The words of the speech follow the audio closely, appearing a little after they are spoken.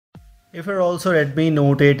If you're also Redmi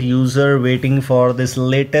Note 8 user waiting for this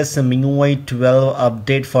latest MIUI 12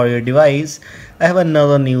 update for your device, I have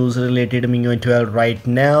another news related to MIUI 12 right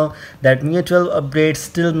now. That MIUI 12 update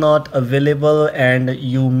still not available and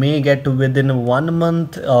you may get within 1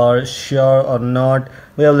 month, or sure or not.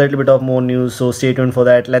 We have a little bit of more news, so stay tuned for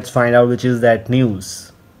that. Let's find out which is that news.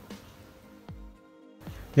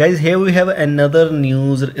 Guys, here we have another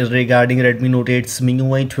news regarding Redmi Note 8's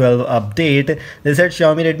MIUI 12 update. They said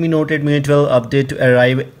Xiaomi Redmi Note 8 MIUI 12 update to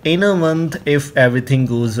arrive in a month if everything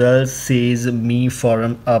goes well, says Mi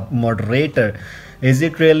Forum moderator. Is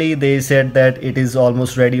it really? They said that it is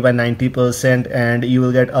almost ready by 90% and you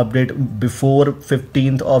will get update before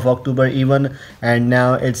 15th of October even, and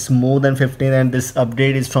now it's more than 15th and this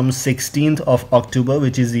update is from 16th of October,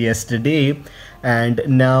 which is yesterday, and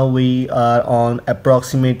now we are on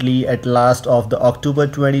approximately at last of the October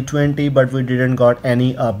 2020, but we didn't got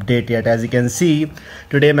any update yet. As you can see,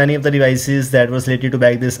 today many of the devices that was slated to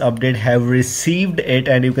back this update have received it,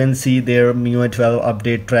 and you can see their MIUI 12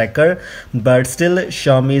 update tracker, but still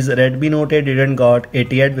Xiaomi's Redmi Note 8 didn't got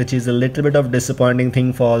it yet, which is a little bit of disappointing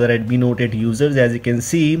thing for the Redmi Note 8 users. As you can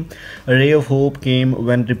see, a ray of hope came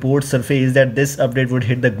when reports surfaced that this update would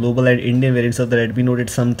hit the global and Indian variants of the Redmi Note 8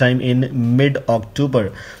 sometime in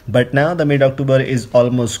mid-October, but now the mid-October is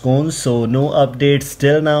almost gone, so no update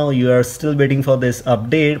still. Now you are still waiting for this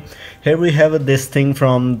update. Here we have this thing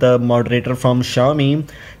from the moderator from Xiaomi.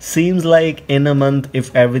 Seems like in a month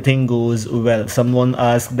if everything goes well. Someone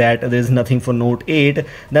asked that there is nothing for Note 8,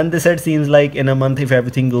 then they said seems like in a month if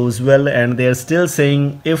everything goes well, and they are still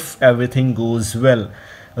saying if everything goes well.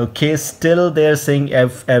 Okay, still they're saying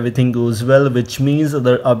if everything goes well, which means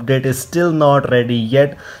the update is still not ready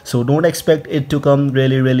yet, so don't expect it to come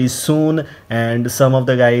really soon. And some of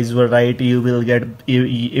the guys were right, you will get,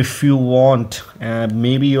 if you want,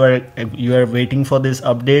 maybe you are waiting for this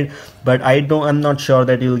update, but I'm not sure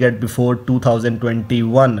that you'll get before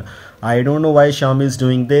 2021. I don't know why Xiaomi is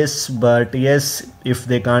doing this, but yes, if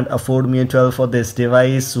they can't afford MIUI 12 for this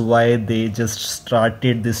device, why they just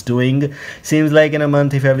started this doing. Seems like in a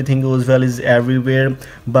month if everything goes well is everywhere,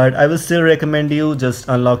 but I will still recommend you just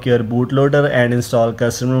unlock your bootloader and install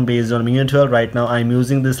custom ROM based on MIUI 12. Right now I'm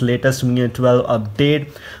using this latest MIUI 12 update,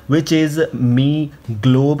 which is Mi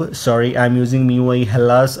Globe. Sorry, I'm using MIUI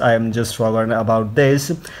Hellas. I'm just forgotten about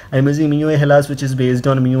this. I'm using MIUI Hellas, which is based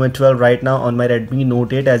on MIUI 12 right now on my Redmi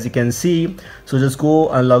Note 8, as you can see. So just go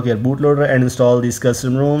unlock your bootloader and install these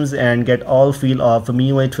custom ROMs and get all feel of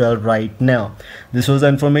MIUI 12 right now. This was the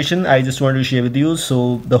information I just wanted to share with you.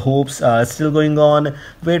 So the hopes are still going on.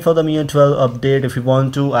 Wait for the MIUI 12 update if you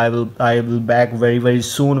want to. I will back very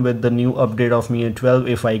soon with the new update of MIUI 12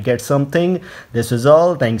 if I get something. This is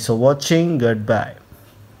all. Thanks for watching. Goodbye.